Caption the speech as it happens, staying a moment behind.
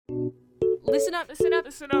Listen up, listen up,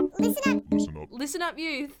 listen up. Listen up. Listen up. Listen up,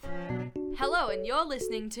 youth. Hello, and you're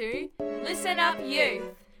listening to Listen Up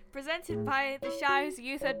Youth, presented by the Shire's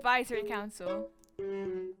Youth Advisory Council.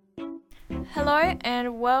 Hello,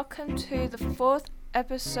 and welcome to the fourth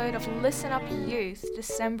episode of Listen Up Youth,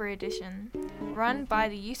 December edition, run by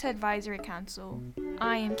the Youth Advisory Council.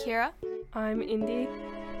 I am Kira. I'm Indy.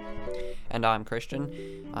 And I'm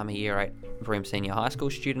Christian. I'm a Year 8 Broome Senior High School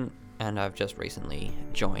student, and I've just recently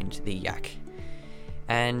joined the YAC.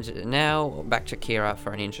 And now back to Kira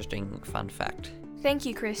for an interesting fun fact. Thank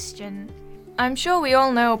you, Christian. I'm sure we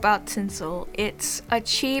all know about tinsel. It's a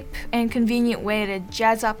cheap and convenient way to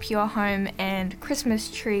jazz up your home and Christmas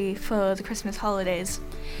tree for the Christmas holidays.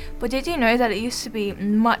 But did you know that it used to be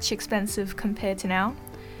much expensive compared to now?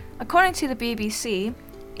 According to the BBC,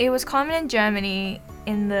 it was common in Germany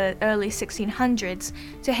in the early 1600s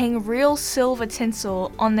to hang real silver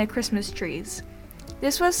tinsel on their Christmas trees.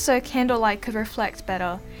 This was so candlelight could reflect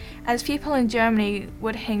better, as people in Germany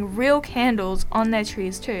would hang real candles on their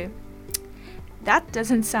trees too. That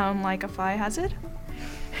doesn't sound like a fire hazard.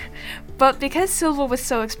 But because silver was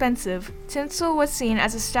so expensive, tinsel was seen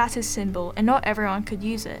as a status symbol and not everyone could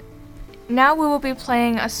use it. Now we will be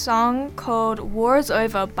playing a song called War is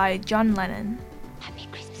Over by John Lennon. Happy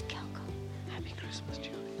Christmas, Kyoko. Happy Christmas,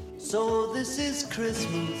 Julie. So this is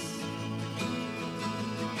Christmas,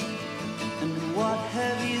 and what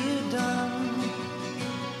have you done?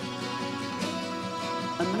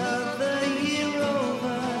 Another year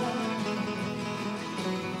over,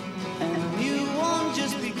 and a new one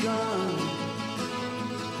just begun.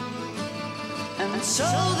 And so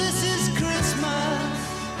this is Christmas.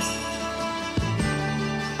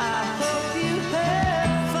 I hope you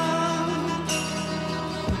had fun.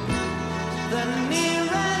 The near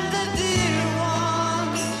and the dear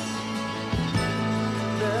ones,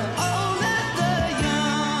 the old and the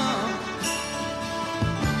young.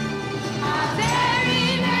 A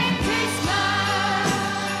very Merry Christmas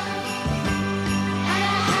and a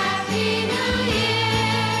Happy New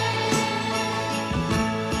Year.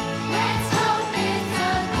 Let's hope it's a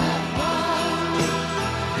good one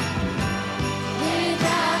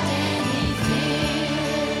without any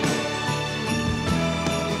fear.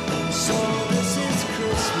 So this is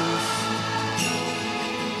Christmas,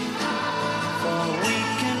 for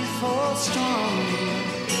weak and for strong,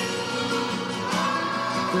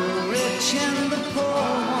 the rich and the poor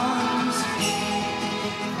ones.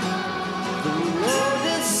 The road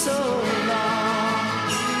is so long,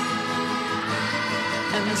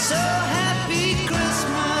 and so happy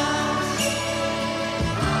Christmas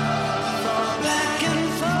for black and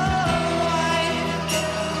for white,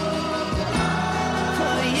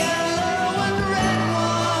 for yellow and red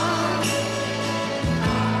ones.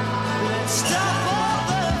 Let's stop all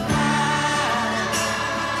the fight.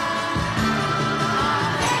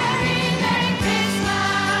 Very Merry Christmas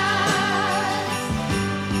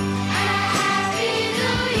and a Happy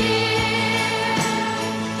New Year.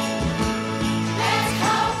 Let's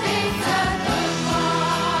hope it's a good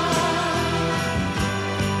one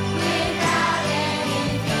without any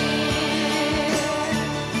fear.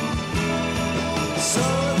 So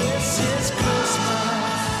this is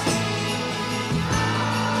Christmas, and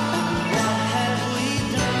what have we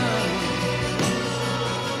done?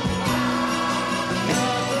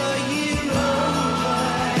 Another year over,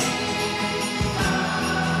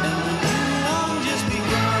 and a new one just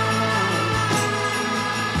begun.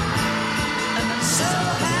 And I'm so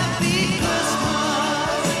happy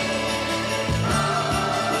Christmas.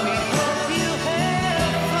 We hope you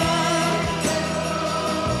had fun.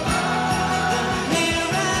 The near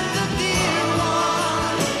and the dear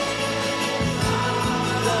ones,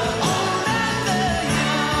 the old and the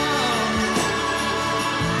young.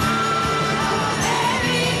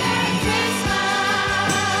 Very Merry Christmas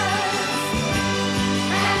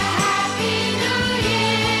and a Happy New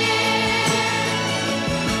Year.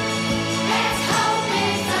 Let's hope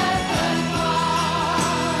it's a good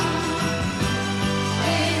one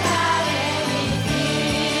without any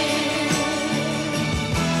fear.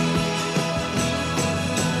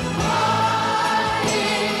 War is over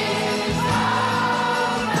if you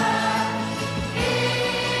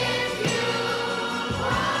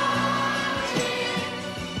watch it.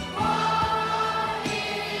 War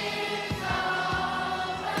is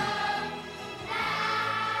over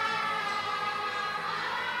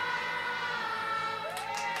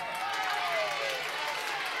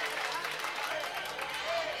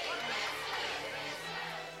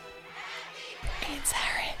It's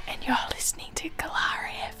Harry And you're listening to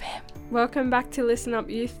Kalari FM. Welcome back to Listen Up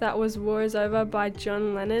Youth. That was War Is Over by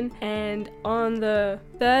John Lennon. And on the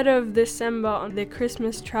 3rd of December, the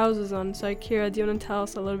Christmas Trails was on. So Kira, do you want to tell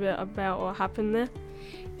us a little bit about what happened there?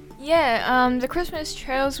 Yeah, the Christmas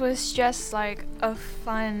Trails was just like a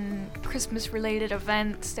fun Christmas-related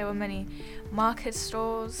event. There were many market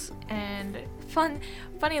stalls and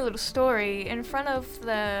funny little story. In front of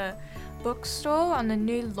the bookstore on the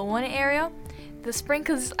new lawn area, the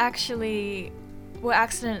sprinklers were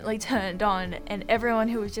accidentally turned on, and everyone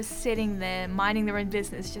who was just sitting there minding their own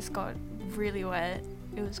business just got really wet.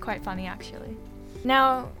 It was quite funny, actually.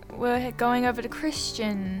 Now we're going over to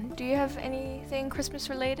Christian. Do you have anything Christmas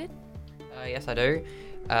related? Yes, I do.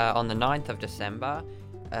 On the 9th of December,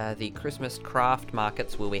 the Christmas craft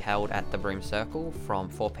markets will be held at the Broome Circle from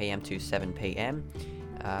 4 p.m. to 7 p.m.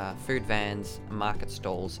 Food vans, market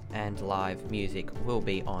stalls, and live music will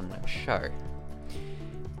be on show.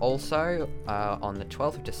 Also, on the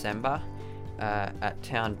 12th of December, at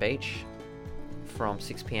Town Beach, from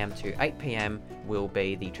 6 p.m. to 8 p.m. will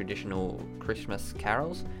be the traditional Christmas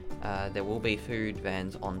carols. There will be food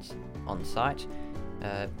vans on site.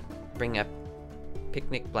 Bring a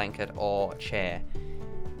picnic blanket or chair.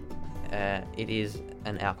 It is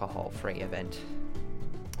an alcohol-free event.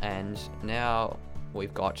 And now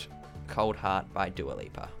we've got Cold Heart by Dua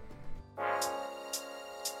Lipa.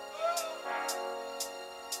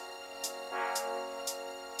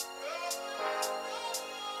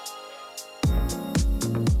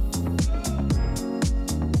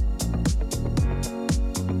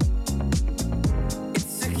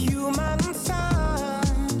 It's a human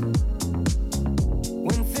sign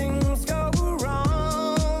when things go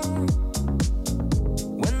wrong,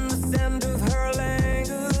 when the scent of her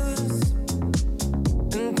lingers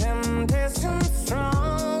and temptation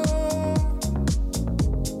strong.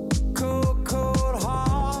 Cold, cold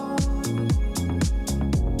heart,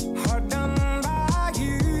 hard done by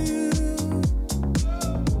you.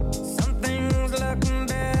 Something's looking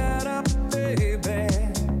better, baby.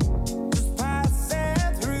 Just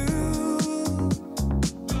passing through.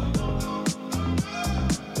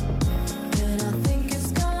 And I think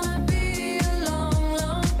it's gonna be a long,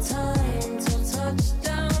 long time till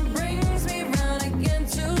touchdown brings me round again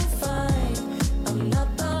to find I'm not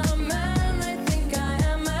the man they think I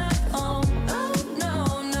am at home. Oh no,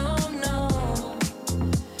 no, no.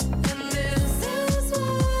 And this is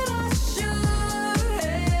what I should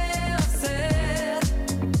have said.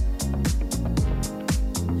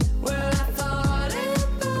 Well, I thought it,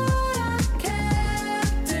 but I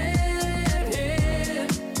kept it hid.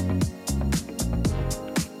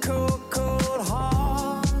 Cold, cold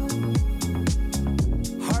heart,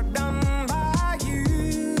 hard done by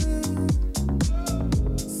you.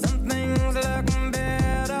 Something's looking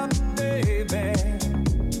better, baby.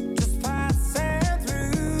 Just passing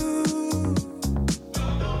through.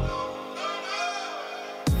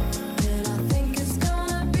 And I think it's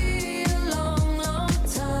gonna be a long, long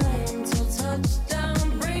time till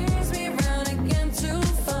touchdown brings me round again to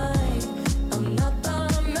find I'm not the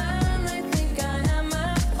man they think I am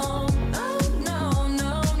at home. Oh no,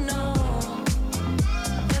 no, no.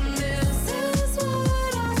 And this is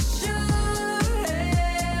what I should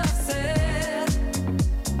have said.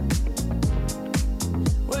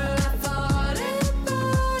 Well, I thought it,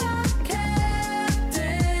 but I kept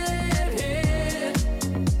it hid.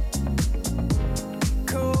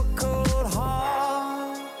 Cold, cold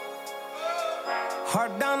heart,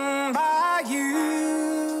 hard done by you.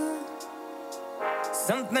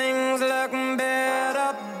 Something's looking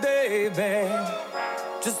better, baby.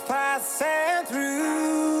 Just passing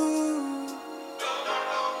through.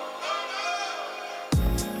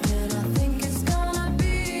 And I think it's gonna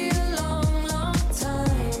be a long, long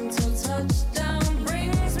time till touchdown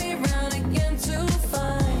brings me round again to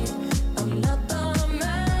find I'm not the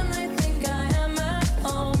man they think I am at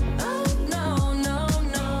home. Oh no, no,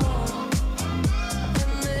 no.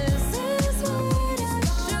 And this is what I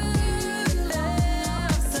should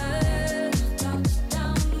have said.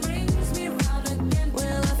 Touchdown brings me round again.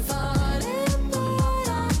 Well, I thought it, but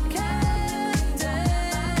I kept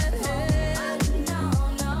it hid. No,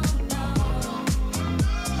 no, no.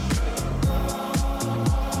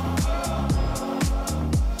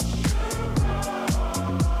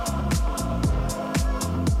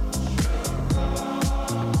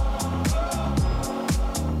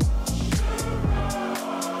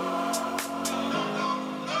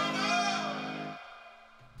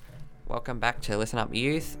 Welcome back to Listen Up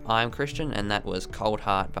Youth. I'm Christian, and that was Cold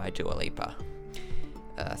Heart by Dua Lipa.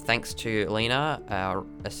 Thanks to Lena, our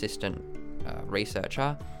assistant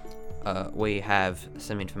researcher, we have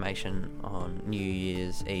some information on New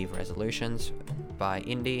Year's Eve resolutions by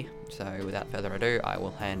Indy. So without further ado, I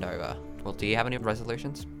will hand over. Well, do you have any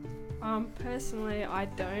resolutions? Personally, I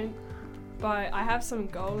don't, but I have some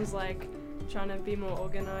goals like trying to be more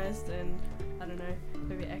organised and, I don't know,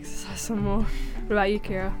 maybe exercise some more. What about you,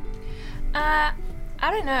 Kira? I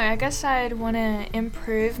don't know. I guess I'd want to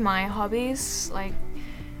improve my hobbies. Like,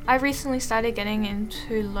 I recently started getting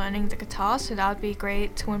into learning the guitar, so that would be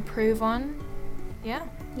great to improve on. Yeah.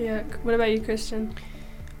 Yeah, what about you, Christian?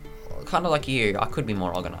 Kind of like you, I could be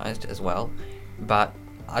more organised as well, but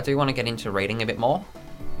I do want to get into reading a bit more,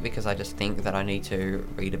 because I just think that I need to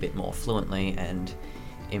read a bit more fluently and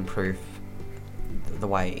improve the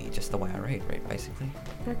way I read, basically.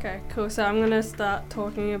 Okay, cool. So I'm going to start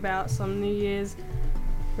talking about some New Year's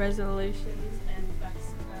resolutions and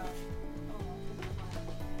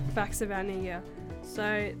facts about New Year.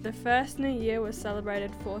 So the first New Year was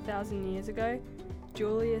celebrated 4,000 years ago.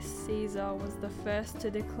 Julius Caesar was the first to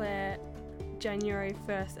declare January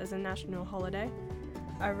 1st as a national holiday.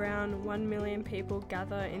 Around 1 million people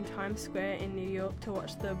gather in Times Square in New York to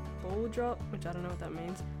watch the ball drop, which I don't know what that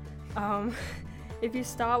means. If you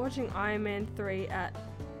start watching Iron Man 3 at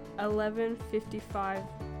 11:55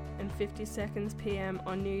 and 50 seconds p.m.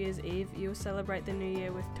 on New Year's Eve, you'll celebrate the New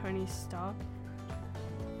Year with Tony Stark.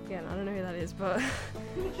 Again, I don't know who that is, but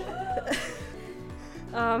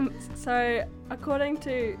so according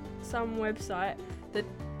to some website, the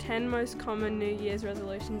 10 most common New Year's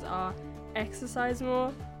resolutions are exercise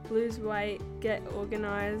more, lose weight, get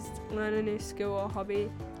organised, learn a new skill or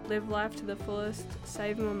hobby, live life to the fullest,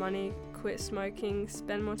 save more money, quit smoking,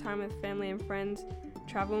 spend more time with family and friends,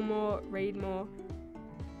 travel more, read more.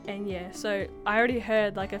 And yeah, so I already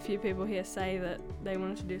heard like a few people here say that they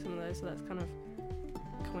wanted to do some of those, so that's kind of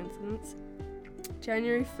coincidence.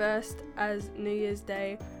 January 1st as New Year's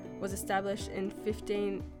Day was established in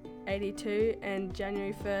 1582, and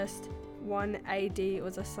January 1st, 1 AD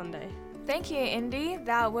was a Sunday. Thank you, Indy.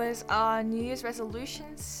 That was our New Year's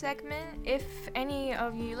resolutions segment. If any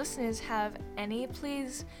of you listeners have any,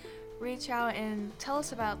 please reach out and tell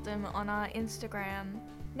us about them on our Instagram.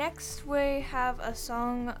 Next, we have a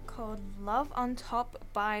song called Love on Top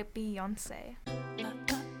by Beyonce.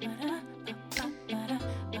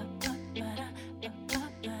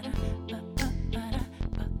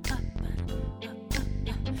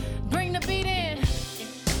 Bring the beat in.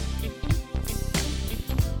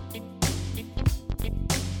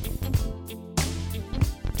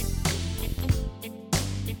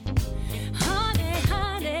 Honey,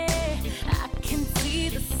 honey, I can see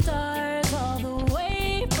the stars all the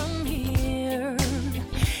way from here.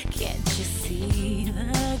 Can't you see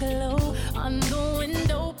the glow on the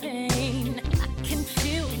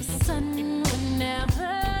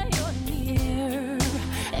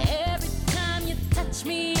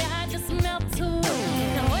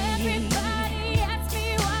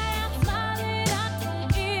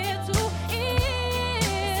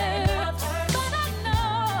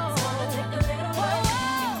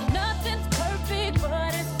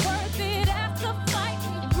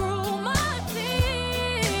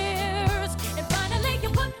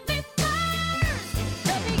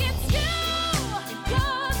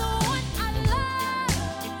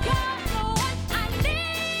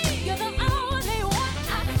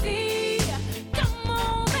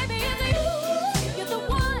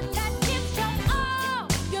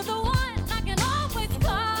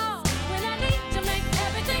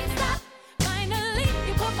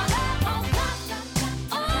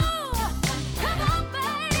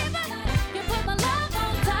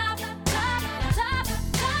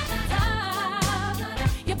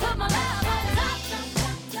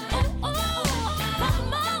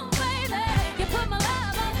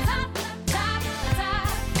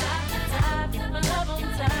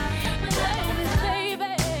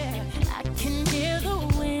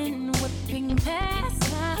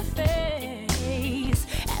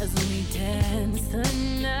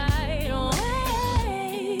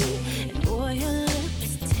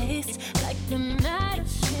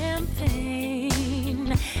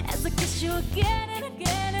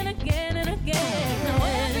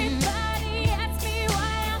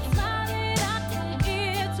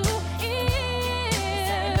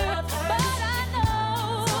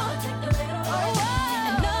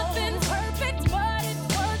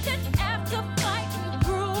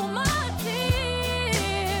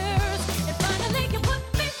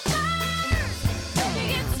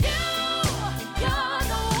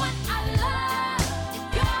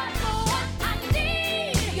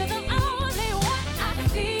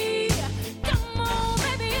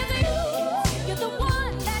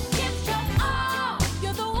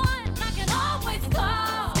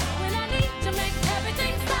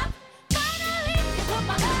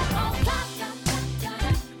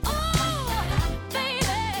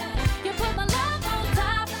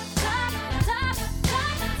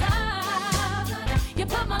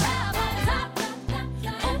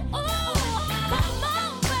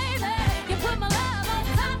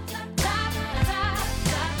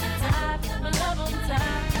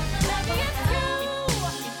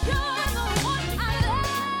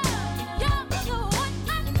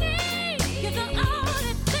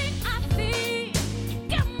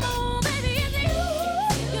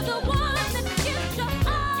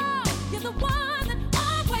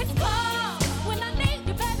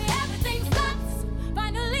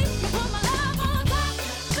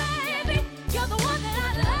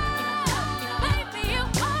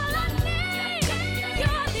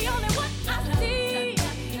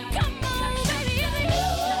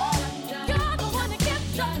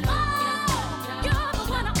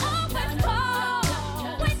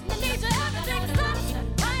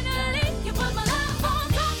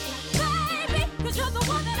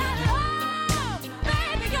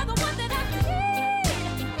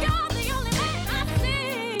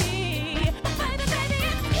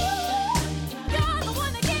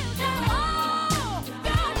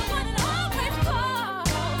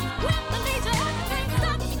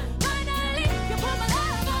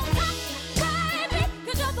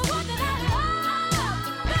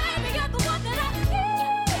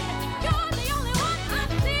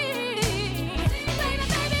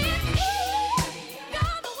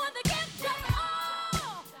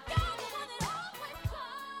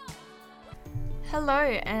Hello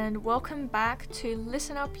and welcome back to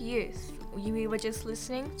Listen Up Youth. We were just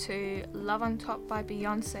listening to Love on Top by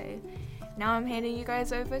Beyonce. Now I'm handing you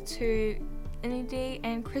guys over to Indy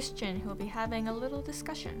and Christian, who will be having a little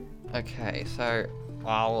discussion. Okay, so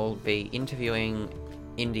I'll be interviewing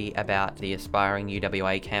Indy about the Aspiring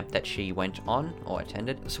UWA camp that she went on or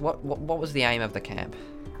attended. So what was the aim of the camp?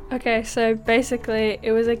 Okay, so basically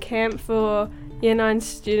it was a camp for Year 9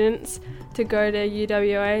 students to go to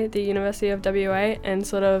UWA, the University of WA, and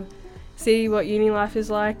sort of see what uni life is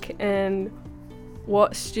like and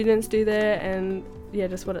what students do there and yeah,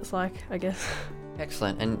 just what it's like, I guess.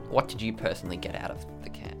 Excellent. And what did you personally get out of the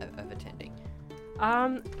camp of attending?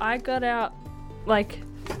 I got out like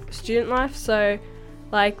student life, so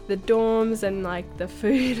like the dorms and like the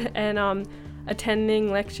food and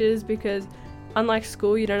attending lectures, because unlike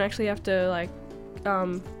school you don't actually have to like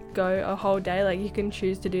go a whole day. Like you can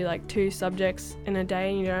choose to do like 2 subjects in a day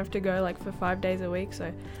and you don't have to go like for 5 days a week,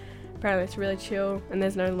 so apparently it's really chill and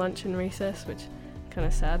there's no lunch and recess, which kind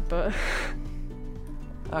of sad, but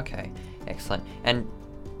Okay, excellent. And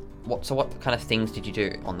what kind of things did you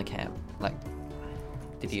do on the camp? Like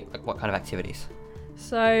what kind of activities?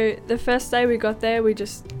 So the first day we got there we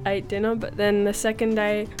just ate dinner, but then the second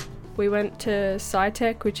day we went to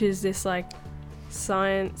SciTech, which is this like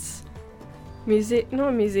science not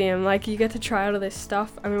a museum, like you get to try out all this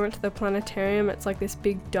stuff, and we went to the planetarium. It's like this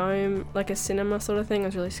big dome, like a cinema sort of thing. It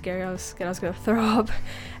was really scary. I was scared I was going to throw up.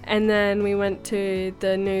 And then we went to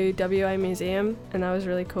the new WA museum, and that was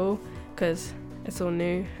really cool because it's all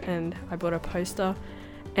new, and I bought a poster.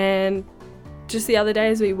 And just the other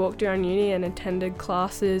days we walked around uni and attended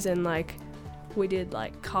classes, and like we did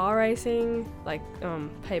like car racing, like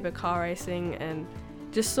paper car racing, and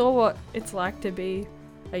just saw what it's like to be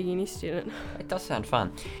a uni student. It does sound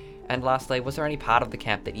fun. And lastly, was there any part of the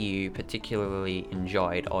camp that you particularly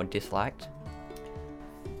enjoyed or disliked?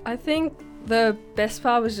 I think the best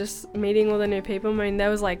part was just meeting all the new people. I mean, there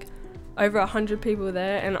was like over 100 people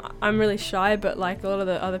there, and I'm really shy, but like a lot of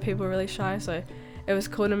the other people are really shy, so it was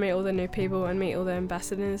cool to meet all the new people and meet all the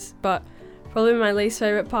ambassadors. But probably my least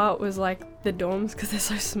favourite part was like the dorms, because they're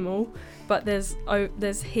so small, but there's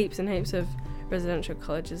heaps and heaps of residential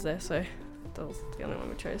colleges there, so that was the only one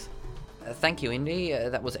we chose. Thank you, Indy.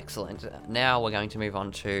 That was excellent. Now we're going to move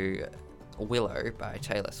on to Willow by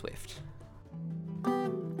Taylor Swift.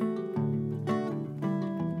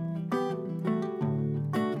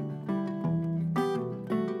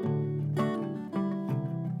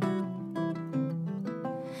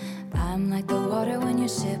 I'm like the water when your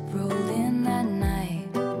ship rolled in that night.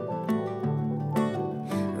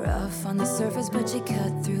 Rough on the surface, but you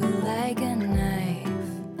cut through like a knife.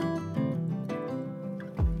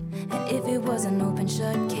 And if it was an open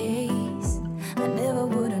shut case, I never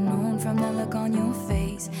would have known from the look on your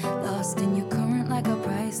face. Lost in your current like a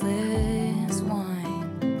priceless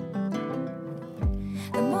wine.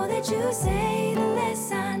 The more that you say, the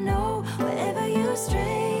less I know. Wherever you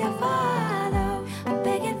stray, I follow. I'm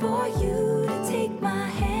begging for you to take my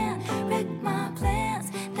hand, wreck my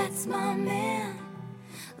plans, that's my man.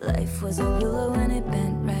 Life was a willow and it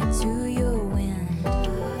bent right to your wind.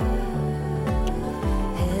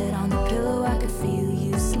 Head on the pillow, I could feel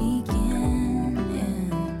you sneaking in.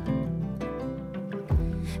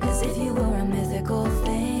 As if you were a mythical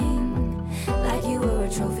thing, like you were a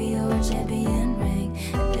trophy or a champion ring.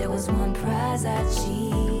 And there was one prize I'd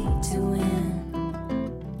cheat to win.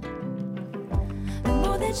 The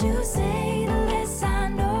more that you say, the less I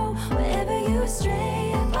know. Wherever you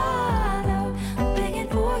stray, I follow. I'm begging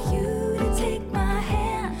for you to take my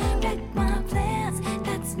hand, wreck my plans,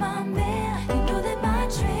 that's my man. You know that my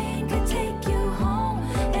train could take you home.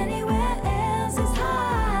 Anywhere else is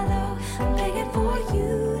hollow. I'm begging for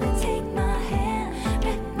you to take my hand,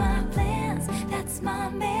 wreck my plans, that's my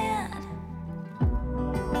man.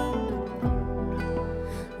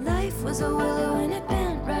 Life was a willow and it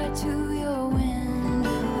bent right to your window.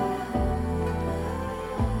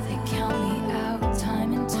 They count me out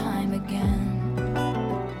time and time again.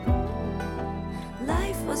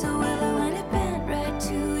 Life was a willow and it bent right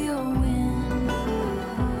to your window.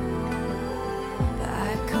 But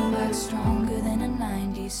I come back stronger than a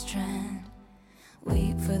 90s trend.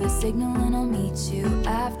 Wait for the signal and I'll meet you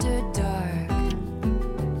after dark.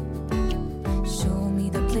 Show me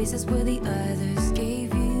the places where the others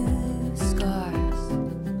gave you scars.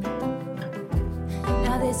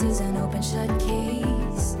 Now this is an open shut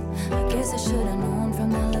case. I guess I should have known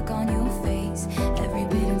from the look on your face. Every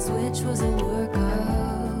bait and switch was a work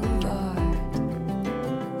of art.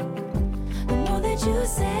 The more that you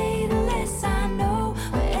say, the less I know.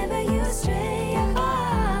 Wherever you stray, I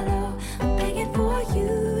follow. I'm begging for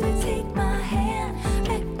you to take my hand,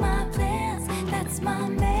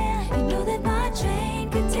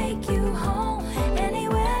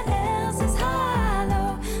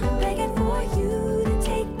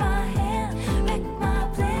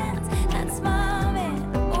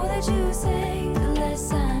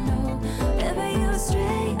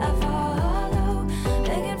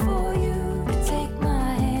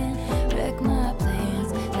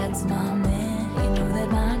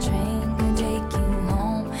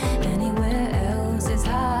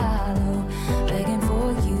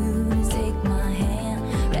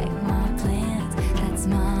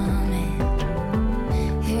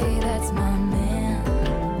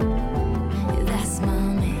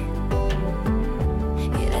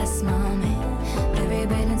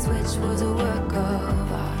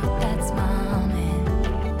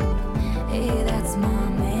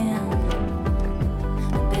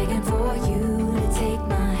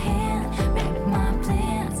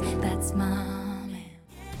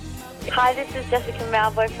 Hi, this is Jessica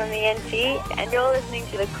Malboy from the NT, and you're listening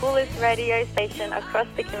to the coolest radio station across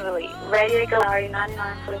the Kimberley, Radio Galari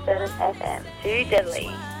 99.7 FM, Too Deadly.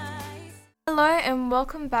 Hello and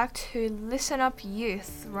welcome back to Listen Up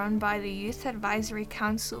Youth, run by the Youth Advisory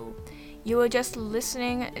Council. You were just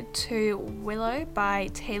listening to Willow by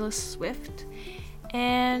Taylor Swift,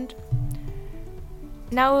 and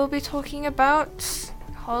now we'll be talking about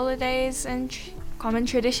holidays and common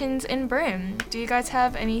traditions in Broome. Do you guys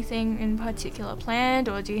have anything in particular planned,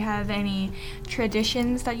 or do you have any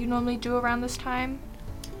traditions that you normally do around this time?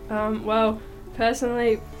 Well,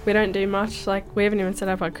 personally, we don't do much. Like, we haven't even set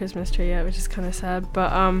up our Christmas tree yet, which is kind of sad.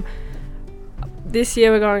 But this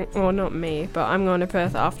year we're going, well, not me, but I'm going to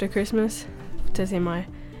Perth after Christmas to see my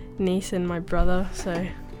niece and my brother. So,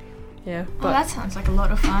 yeah. Oh, that sounds like a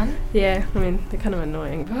lot of fun. Yeah, I mean, they're kind of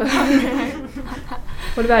annoying. But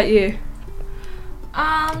what about you?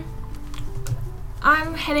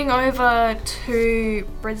 I'm heading over to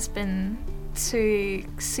Brisbane to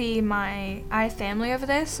see I have family over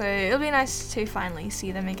there, so it'll be nice to finally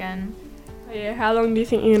see them again. Oh, yeah, how long do you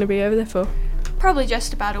think you're going to be over there for? Probably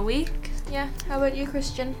just about a week. Yeah, how about you,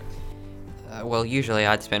 Christian? Well, usually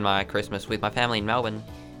I'd spend my Christmas with my family in Melbourne,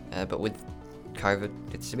 but with COVID,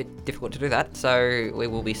 it's a bit difficult to do that, so we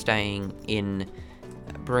will be staying in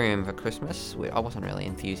Broome for Christmas. I wasn't really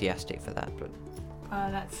enthusiastic for that, but... Oh,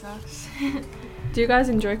 that sucks. Do you guys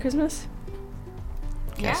enjoy Christmas?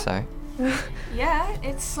 Guess so. Yeah,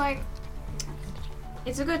 it's like,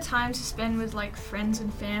 it's a good time to spend with like friends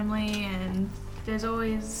and family, and there's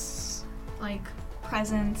always like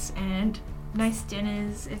presents and nice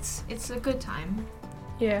dinners. It's a good time.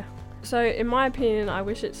 Yeah. So in my opinion, I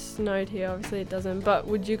wish it snowed here. Obviously it doesn't, but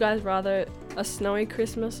would you guys rather a snowy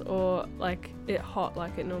Christmas or like it hot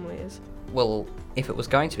like it normally is? Well, if it was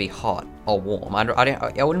going to be hot or warm, I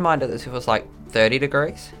wouldn't mind it if it was like 30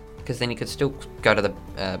 degrees, because then you could still go to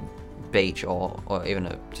the beach or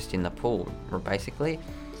even just in the pool, basically.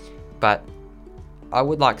 But I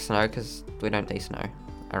would like snow because we don't see snow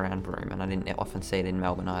around Broome, and I didn't often see it in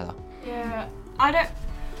Melbourne either. Yeah,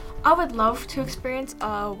 I would love to experience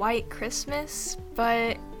a white Christmas,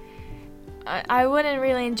 but I wouldn't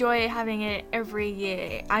really enjoy having it every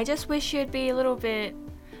year. I just wish it'd be a little bit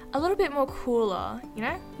more cooler, you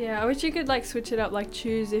know? Yeah, I wish you could like switch it up, like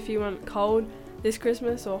choose if you want cold this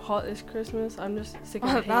Christmas or hot this Christmas. I'm just sick of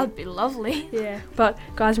Oh, the heat. that would be lovely. Yeah, but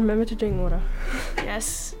guys, remember to drink water.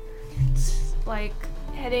 Yes. It's like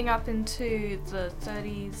heading up into the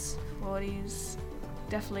 30s, 40s.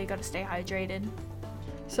 Definitely got to stay hydrated.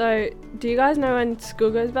 So, do you guys know when school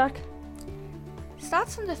goes back?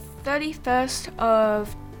 Starts on the 31st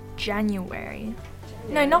of January.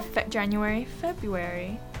 No, not January,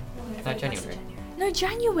 February. No, January. No,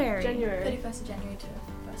 January. January. 31st of January to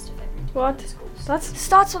 1st of February. What? That's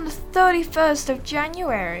Starts on the 31st of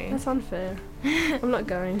January. that's unfair. I'm not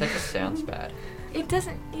going. That just sounds bad. It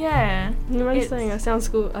doesn't, yeah. You mind It's- saying I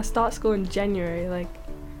start school in January, like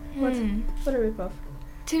what? What a rip-off.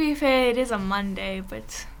 To be fair, it is a Monday,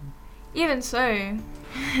 but even so,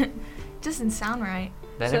 doesn't sound right.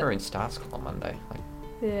 They So- never even start school on Monday. Like,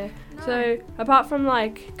 Yeah. So apart from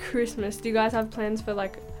like Christmas, do you guys have plans for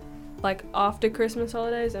like after Christmas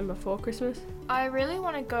holidays and before Christmas? I really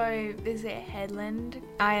want to go visit Headland.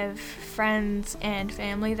 I have friends and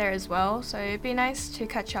family there as well, so it'd be nice to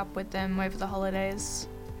catch up with them over the holidays.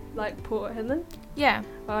 Like Port Hedland? Yeah.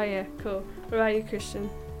 Oh yeah, cool. What about you, Christian?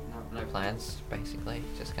 no plans, basically.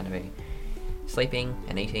 Just going to be sleeping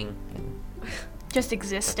and eating, and Just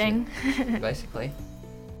existing. basically.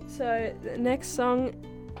 So the next song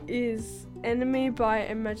is Enemy by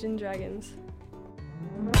Imagine Dragons.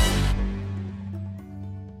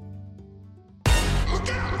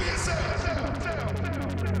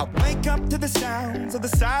 I wake up to the sounds of the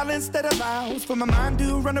silence that allows for my mind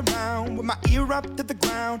to run around with my ear up to the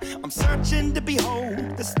ground. I'm searching to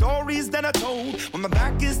behold the stories that I told when my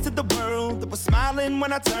back is to the world that was smiling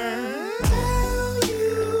when I turned. Tell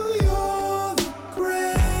you you're the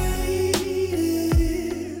greatest,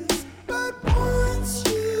 but once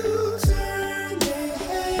you turn, they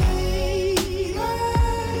hate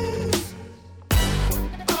us.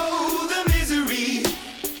 Oh, the misery.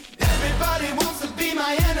 Everybody wants to be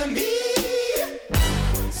my enemy.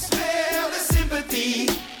 Smell the sympathy.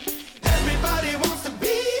 Everybody wants to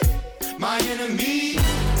be my enemy.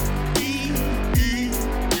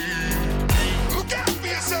 Look out for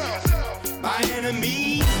yourself. My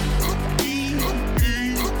enemy.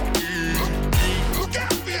 Look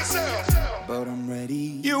out for yourself. But I'm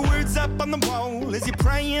ready. Your words up on the wall as you're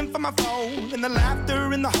praying for my phone, and the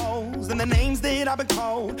laughter in the holes and the names that I've been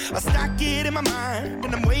called. I stack it in my mind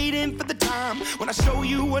and I'm waiting for the time when I show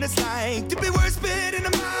you what it's like to be worse fit in the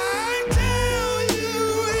mind. Tell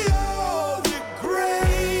you you're the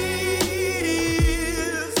greatest,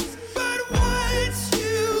 but once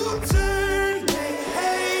you turn, they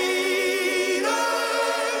hate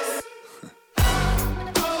us.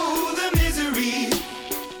 Oh, the misery.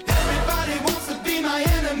 Everybody wants to be my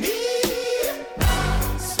enemy.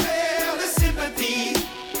 Spare the sympathy.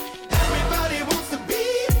 Everybody wants to be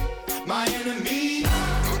my enemy.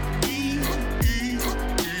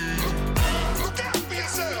 Look out for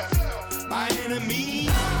yourself. My enemy.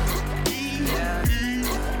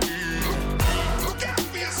 Look out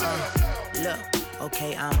for yourself. Look,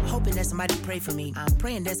 okay, I'm hoping that somebody pray for me. I'm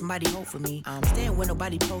praying that somebody hope for me. I'm staying where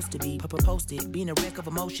nobody supposed to be. Posted, being a wreck of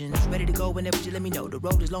emotions. Ready to go whenever you let me know. The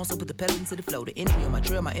road is long, so put the pedal into the flow. The enemy on my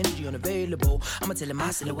trail, my energy unavailable. I'ma tell him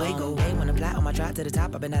I still away go. Hey, when I fly on my drive to the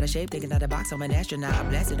top, I've been out of shape, thinking out the box. I'm an astronaut. I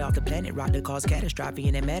blasted off the planet, rock that caused catastrophe,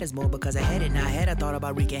 and it matters more because I had it. Now I had I thought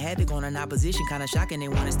about wreaking havoc on an opposition, kinda shocking. They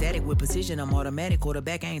want a static with precision. I'm automatic,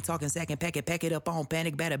 quarterback. I ain't talking second, pack it up on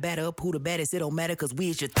panic, batter up. Who the baddest? It don't matter, cause we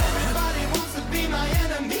is your Everybody wants to be my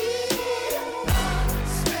enemy.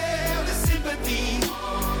 Spare the sympathy.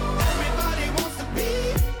 Everybody wants to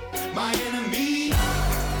be my enemy.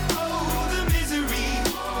 Oh, the misery.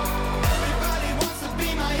 Everybody wants to be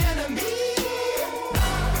my enemy.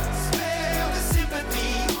 Spare the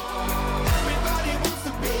sympathy. Everybody wants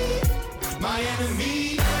to be my enemy.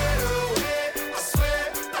 Get away. I swear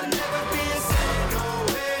I'll never be a saint. No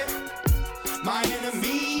way. My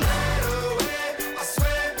enemy. Get away. I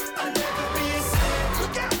swear I'll never be a saint.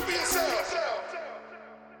 Look out for yourself.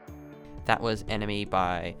 That was Enemy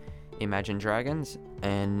by Imagine Dragons,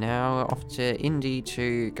 and now off to Indy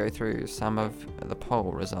to go through some of the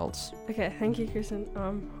poll results. Okay, thank you, Kristen.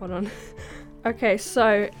 Hold on. Okay,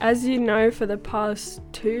 so as you know, for the past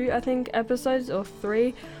 2, I think, episodes or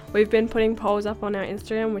 3, we've been putting polls up on our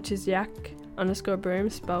Instagram, which is yak_broom,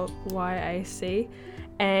 spelled YAC.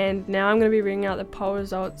 And now I'm going to be reading out the poll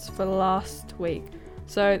results for last week.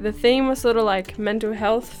 So the theme was sort of like mental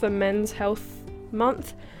health for Men's Health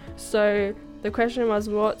Month. So the question was,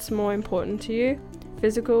 what's more important to you,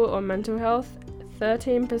 physical or mental health?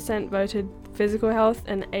 13% voted physical health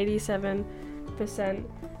and 87%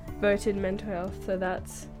 voted mental health. So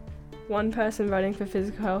that's 1 person voting for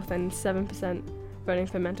physical health and 7% voting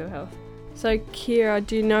for mental health. So Kira,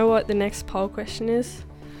 do you know what the next poll question is?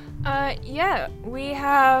 Yeah,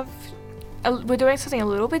 we're doing something a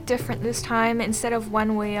little bit different this time. Instead of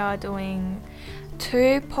one, we are doing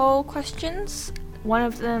 2 poll questions. One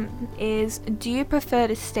of them is, do you prefer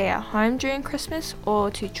to stay at home during Christmas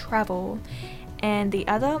or to travel? And the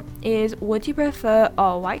other is, would you prefer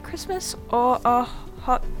a white Christmas or a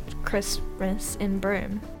hot Christmas in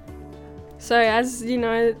Broome? So as you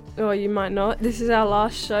know, or you might not, this is our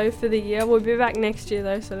last show for the year. We'll be back next year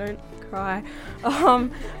though, so don't cry.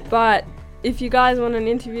 But if you guys want an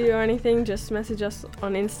interview or anything, just message us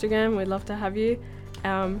on Instagram. We'd love to have you.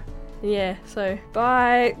 Yeah, so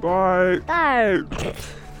bye. Bye.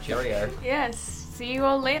 Cheerio. Yes, see you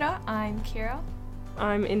all later. I'm Kira.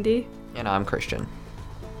 I'm Indy. And I'm Christian.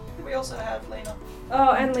 We also have Lena.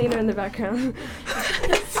 Oh, and Lena in the background.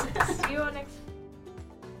 See you all next